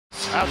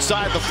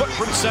outside the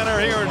Footprint Center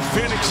here in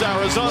Phoenix,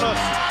 Arizona,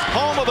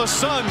 home of the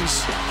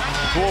Suns,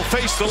 who will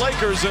face the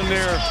Lakers in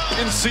their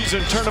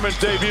in-season tournament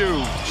debut.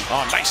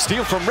 Oh, nice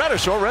steal from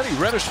Reddish already.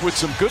 Reddish with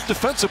some good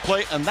defensive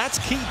play, and that's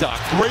key,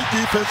 Doc. Great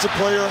defensive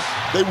player.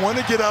 They want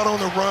to get out on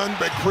the run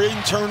by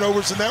creating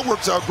turnovers, and that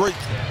works out great.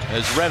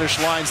 As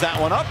Reddish lines that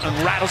one up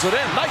and rattles it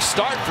in. Nice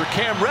start for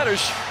Cam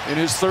Reddish in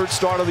his third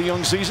start of the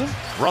young season.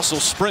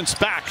 Russell sprints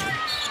back.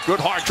 Good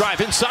hard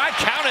drive inside.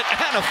 Count it,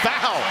 and a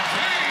foul.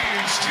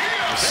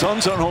 The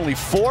Suns on only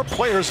 4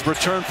 players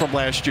returned from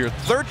last year.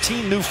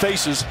 13 new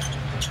faces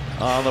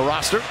on the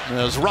roster.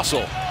 There's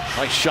Russell.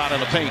 Nice shot in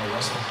the paint.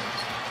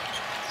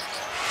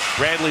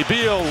 Bradley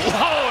Beal.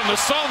 Oh, and the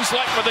Suns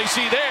like what they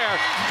see there.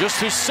 Just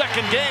his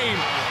second game.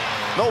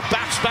 No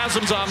back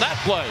spasms on that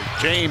play.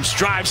 James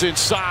drives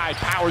inside,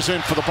 powers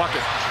in for the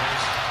bucket.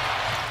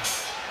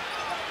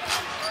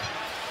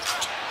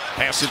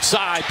 Pass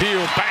inside,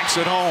 Beal banks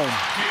it home.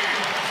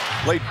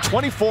 Played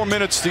 24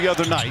 minutes the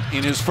other night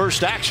in his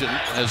first action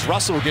as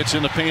Russell gets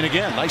in the paint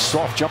again. Nice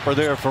soft jumper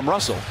there from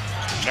Russell.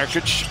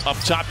 Nurkic up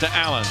top to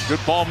Allen. Good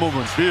ball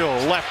movement. Beal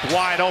left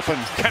wide open.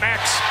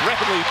 Connects.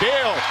 Bradley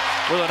Beal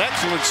with an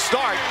excellent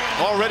start.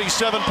 Already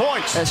 7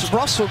 points. As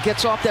Russell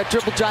gets off that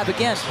dribble drive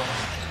again.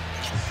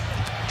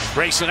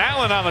 Grayson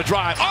Allen on the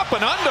drive. Up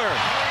and under.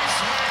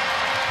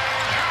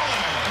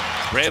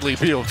 Bradley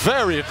Beal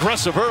very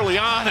aggressive early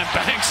on and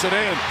banks it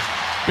in.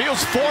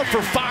 Beal's 4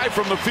 for 5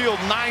 from the field,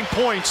 9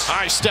 points.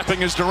 High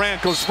stepping as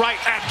Durant goes right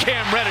at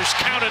Cam Reddish.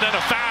 Counted and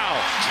a foul.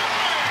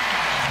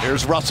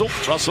 Here's Russell.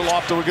 Russell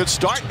off to a good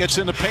start. Gets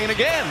in the paint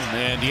again.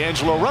 And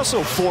D'Angelo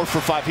Russell 4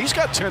 for 5. He's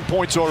got 10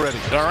 points already.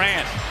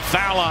 Durant,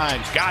 foul line.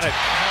 Got it.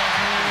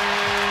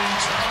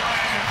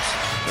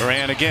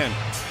 Durant again.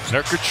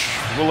 Nurkic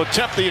will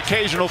attempt the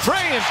occasional 3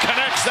 and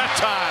connects that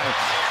time.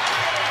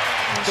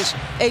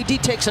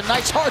 AD takes a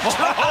nice hard drive.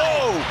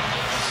 Oh,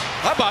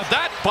 how about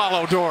that,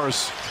 Paulo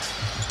Dors?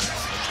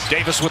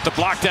 Davis with the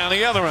block down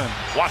the other end.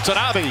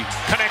 Watanabe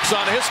connects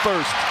on his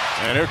first.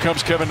 And here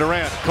comes Kevin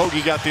Durant.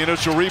 Kogi got the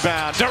initial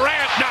rebound.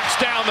 Durant knocks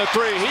down the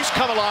 3. He's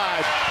come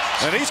alive.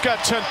 And he's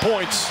got 10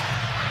 points.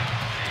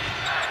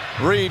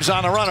 Reeves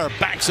on the runner.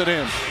 Banks it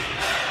in.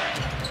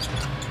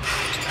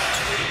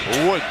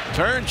 Wood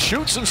turns,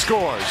 shoots, and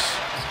scores.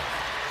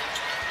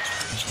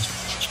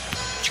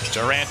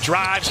 Durant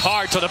drives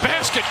hard to the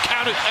basket.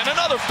 Counted. And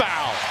another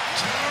foul.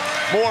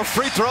 More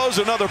free throws,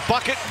 another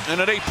bucket,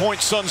 and an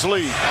 8-point Suns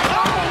lead.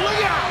 Oh,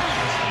 look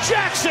out!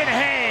 Jackson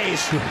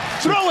Hayes!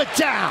 Throw it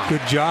down!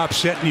 Good job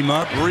setting him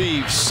up.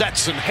 Reeves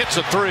sets and hits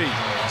a 3.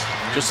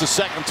 Just the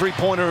second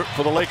 3-pointer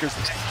for the Lakers.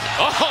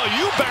 Oh,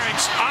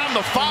 Eubanks on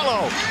the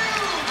follow.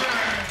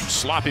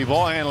 Sloppy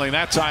ball handling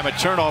that time, a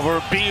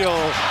turnover. Beal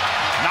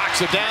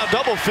knocks it down.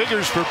 Double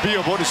figures for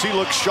Beal. Boy, does he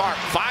look sharp.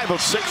 5 of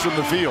 6 from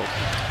the field.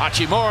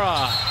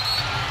 Hachimura.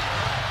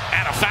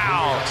 And a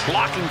foul.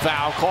 Blocking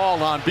foul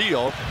called on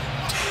Beal.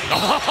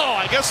 Oh,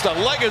 I guess the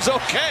leg is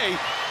okay.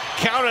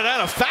 Counted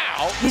and a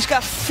foul. He's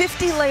got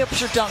 50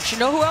 layups or dunks. You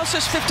know who else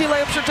has 50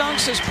 layups or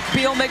dunks as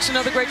Beal makes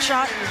another great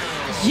shot?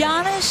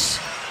 Giannis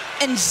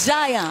and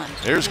Zion.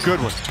 Here's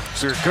Goodwin.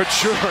 Good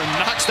shooter and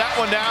knocks that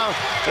one down.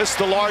 This is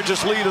the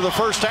largest lead of the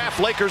first half.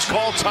 Lakers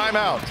call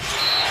timeout.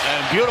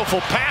 And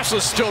beautiful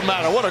passes still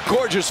matter. What a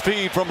gorgeous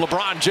feed from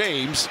LeBron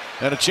James.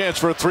 And a chance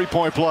for a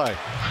 3-point play.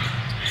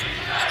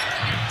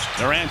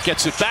 Durant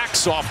gets it back,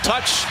 soft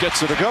touch,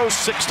 gets it to go,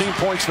 16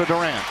 points for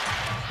Durant.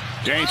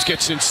 James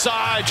gets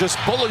inside, just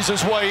bullies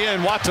his way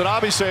in.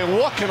 Watanabe saying,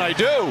 what can I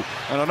do?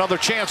 And another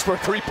chance for a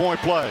 3-point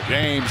play.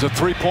 James, a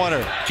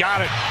 3-pointer, got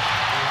it.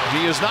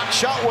 He has not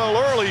shot well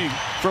early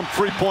from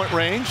 3-point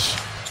range.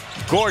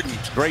 Gordon,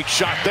 great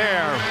shot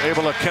there,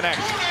 able to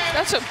connect.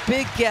 That's a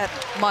big get,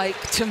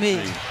 Mike, to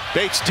me.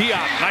 Bates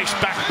Diop, nice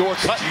backdoor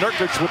cut.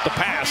 Nurkic with the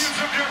pass.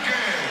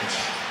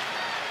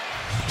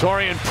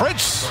 Taurean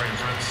Prince.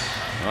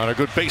 On a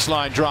good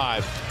baseline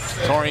drive.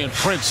 Taurean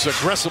Prince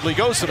aggressively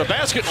goes to the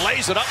basket,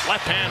 lays it up,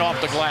 left hand off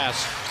the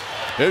glass.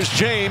 There's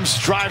James,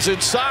 drives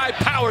inside,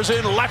 powers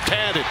in,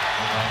 left-handed.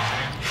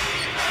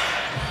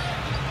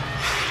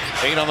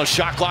 8 on the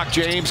shot clock.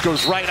 James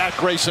goes right at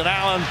Grayson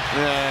Allen,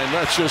 and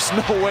that's just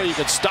no way you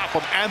can stop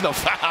him, and the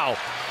foul.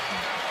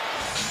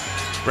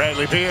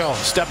 Bradley Beal,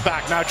 step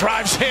back, now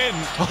drives in.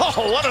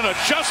 Oh, what an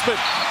adjustment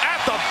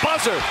at the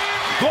buzzer.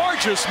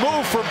 Gorgeous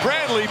move from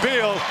Bradley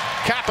Beal,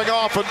 capping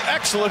off an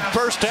excellent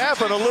first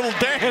half and a little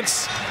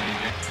dance.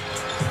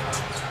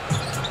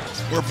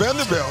 Where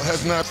Vanderbilt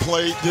has not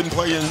played, didn't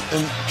play in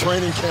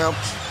training camp,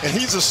 and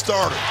he's a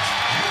starter.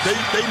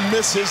 They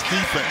miss his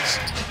defense.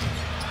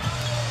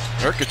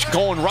 Nurkic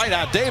going right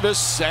at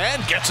Davis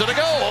and gets it to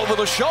go over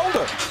the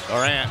shoulder.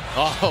 Durant,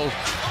 oh.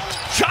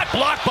 Shot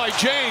blocked by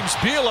James.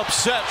 Beal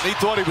upset. He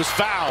thought he was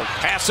fouled.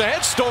 Pass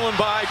ahead, stolen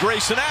by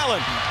Grayson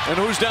Allen. And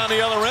who's down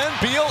the other end?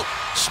 Beal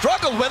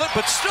struggled with it,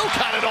 but still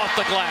got it off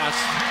the glass.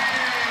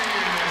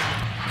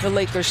 The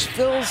Lakers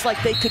feels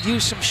like they could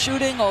use some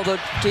shooting, although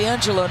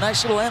D'Angelo,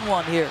 nice little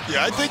N1 here.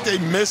 Yeah, I think they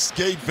miss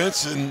Gabe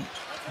Vincent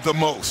the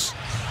most.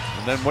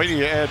 And then waiting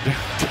to add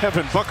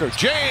Devin Booker.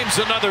 James,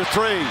 another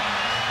 3.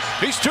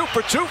 He's 2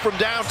 for 2 from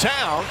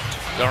downtown.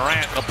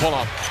 Durant the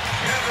pull-up.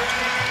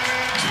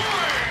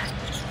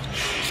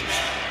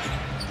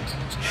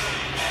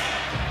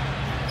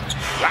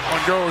 That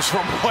one goes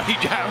from way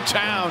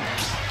downtown.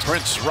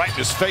 Prince right in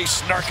his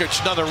face.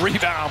 Nurkic, another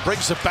rebound,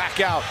 brings it back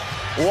out.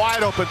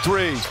 Wide open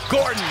three.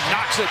 Gordon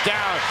knocks it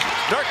down.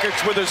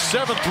 Nurkic with his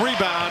 7th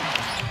rebound.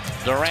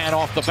 Durant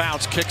off the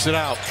bounce, kicks it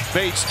out.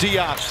 Bates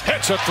Diop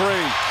hits a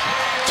three.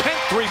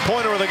 10th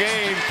three-pointer of the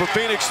game for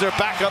Phoenix. They're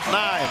back up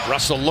 9.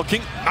 Russell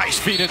looking. Nice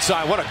feed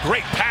inside. What a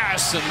great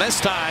pass. And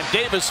this time,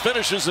 Davis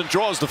finishes and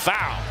draws the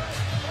foul.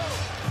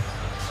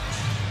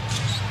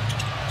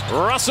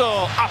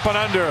 Russell up and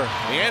under.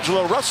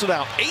 D'Angelo Russell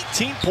now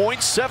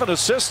 18.7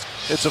 assists.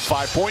 It's a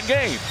 5-point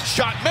game.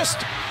 Shot missed.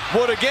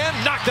 Wood again,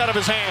 knocked out of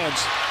his hands.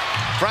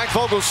 Frank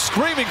Vogel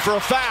screaming for a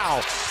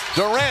foul.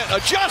 Durant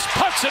adjusts,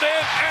 puts it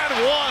in, and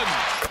one.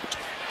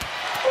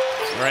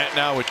 Durant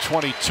now with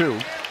 22.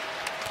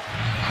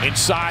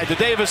 Inside the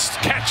Davis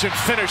catch and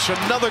finish.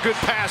 Another good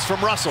pass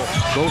from Russell.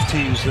 Both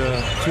teams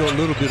feel a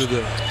little bit of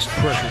the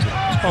pressure.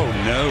 Oh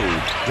no,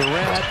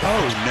 Durant.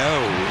 Oh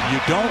no, you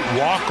don't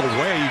walk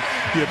away.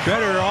 You're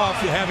better off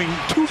having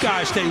 2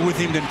 guys stay with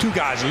him than 2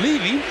 guys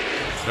leaving.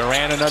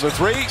 Durant another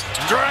three.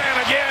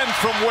 Durant again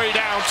from way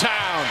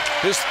downtown.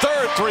 His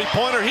 3rd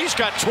three-pointer. He's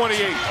got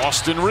 28.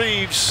 Austin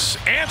Reeves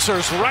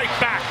answers right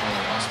back.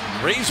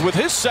 Reeves with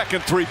his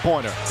 2nd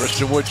three-pointer.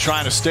 Christian Wood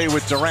trying to stay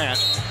with Durant.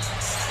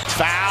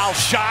 Foul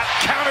shot,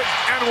 counted,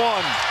 and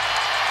one.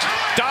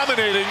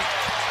 Dominating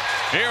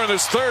here in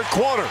this 3rd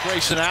quarter.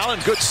 Grayson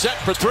Allen, good set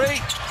for 3.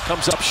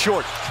 Comes up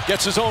short,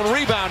 gets his own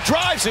rebound,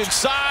 drives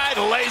inside,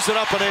 lays it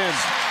up and in.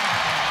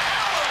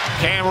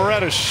 Cam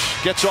Reddish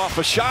gets off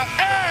a shot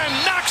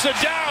and knocks it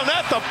down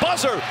at the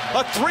buzzer.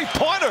 A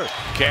 3-pointer.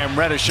 Cam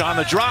Reddish on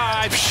the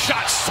drive,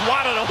 shot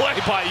swatted away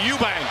by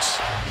Eubanks.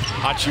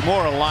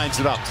 Hachimura lines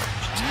it up,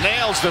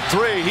 nails the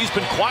 3. He's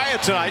been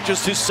quiet tonight,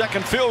 just his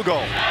 2nd field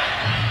goal.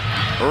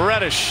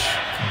 Reddish,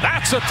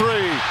 that's a 3.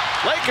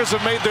 Lakers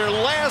have made their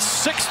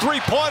last 6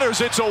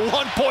 3-pointers. It's a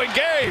 1-point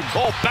game.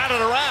 Ball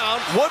batted around.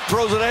 Wood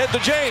throws it ahead to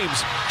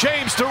James.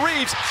 James to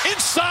Reeves,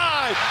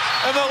 inside.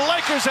 And the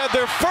Lakers had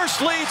their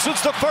first lead since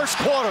the 1st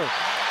quarter.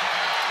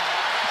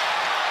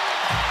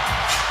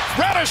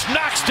 Reddish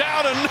knocks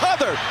down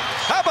another.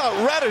 How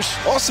about Reddish?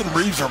 Austin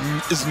Reeves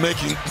is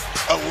making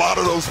a lot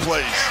of those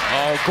plays.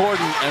 Oh,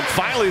 Gordon, and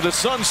finally the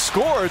Suns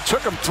scored.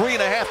 Took them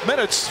 3.5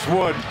 minutes.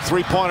 Wood,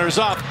 3-pointers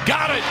up.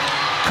 Got it.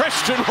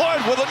 Christian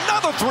Wood with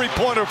another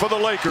 3-pointer for the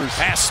Lakers.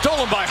 Pass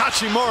stolen by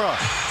Hachimura.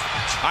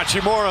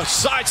 Hachimura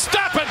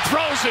sidestep and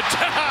throws it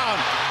down.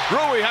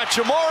 Rui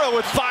Hachimura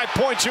with 5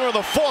 points here in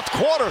the 4th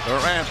quarter.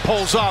 Durant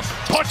pulls up,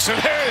 puts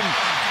it in.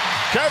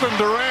 Kevin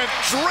Durant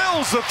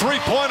drills the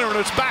 3-pointer, and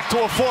it's back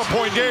to a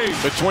 4-point game.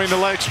 Between the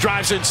legs,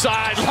 drives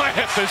inside.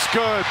 Layup is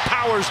good.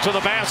 Powers to the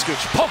basket.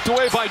 Poked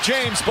away by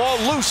James. Ball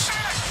loose.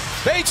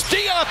 Bates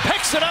Diop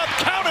picks it up.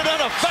 Counted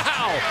on a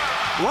foul.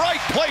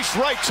 Right place,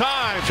 right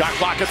time. Shot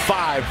clock at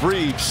 5.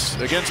 Reeves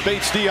against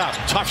Bates Diop.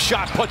 Tough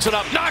shot. Puts it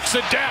up. Knocks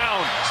it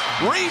down.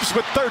 Reeves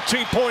with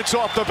 13 points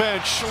off the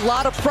bench. A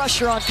lot of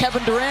pressure on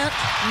Kevin Durant.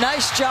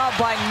 Nice job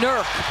by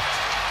Nurk.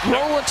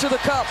 Rolling to the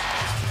cup.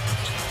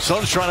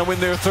 Suns trying to win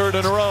their 3rd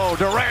in a row.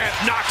 Durant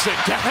knocks it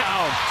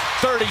down.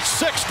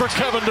 36 for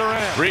Kevin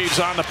Durant. Reeves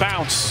on the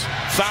bounce.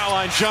 Foul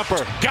line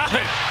jumper. Got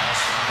it.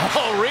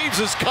 Oh, Reeves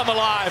has come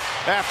alive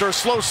after a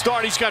slow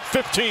start. He's got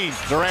 15.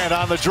 Durant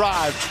on the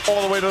drive.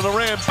 All the way to the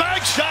rim.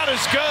 Bank shot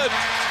is good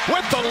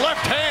with the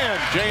left hand.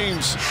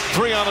 James,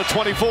 3 on the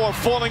 24,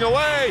 falling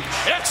away.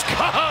 It's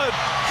good.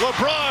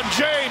 LeBron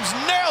James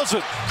nails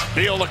it.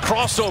 Beal the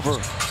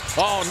crossover.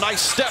 Oh,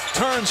 nice step,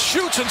 turns,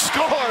 shoots, and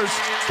scores.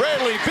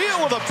 Bradley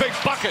Beal with a big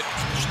bucket.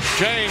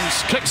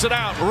 James kicks it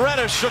out.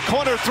 Reddish, a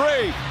corner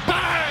 3.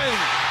 Bang!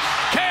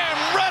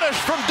 Cam Reddish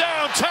from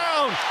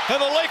downtown,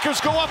 and the Lakers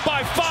go up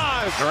by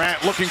 5.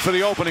 Durant looking for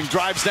the opening,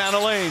 drives down the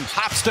lane.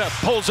 Hop step,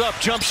 pulls up,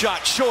 jump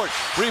shot, short.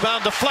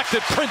 Rebound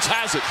deflected, Prince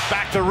has it.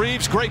 Back to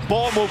Reeves, great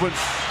ball movement.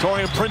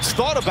 Taurean Prince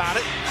thought about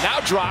it,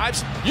 now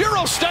drives.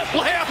 Euro step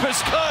layup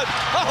is good.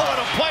 Oh, and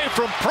a play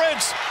from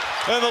Prince.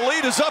 And the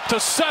lead is up to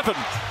 7.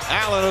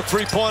 Allen, a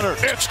 3-pointer.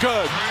 It's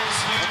good.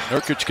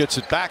 Nurkic gets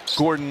it back.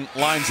 Gordon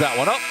lines that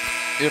one up.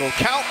 It'll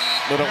count,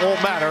 but it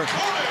won't matter.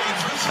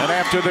 And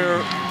after their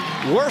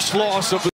worst loss of the